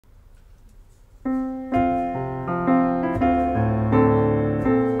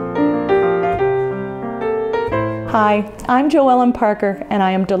Hi, I'm Joellen Parker, and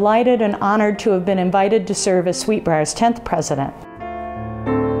I am delighted and honored to have been invited to serve as Sweet Briar's 10th president.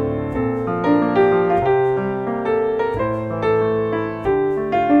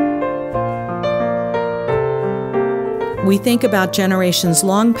 We think about generations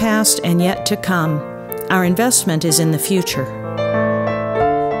long past and yet to come. Our investment is in the future.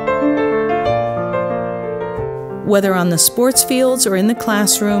 Whether on the sports fields or in the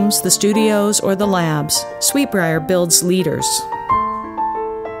classrooms, the studios, or the labs, Sweet Briar builds leaders.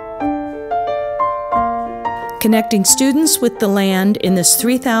 Connecting students with the land in this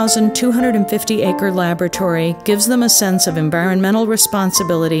 3,250-acre laboratory gives them a sense of environmental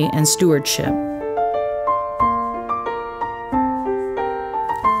responsibility and stewardship.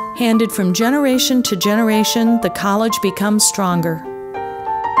 Handed from generation to generation, the college becomes stronger.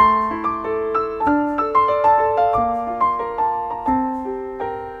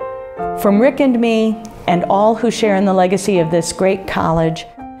 From Rick and me, and all who share in the legacy of this great college,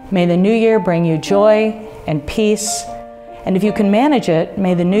 may the new year bring you joy and peace, and if you can manage it,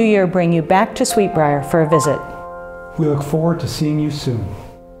 may the new year bring you back to Sweet Briar for a visit. We look forward to seeing you soon.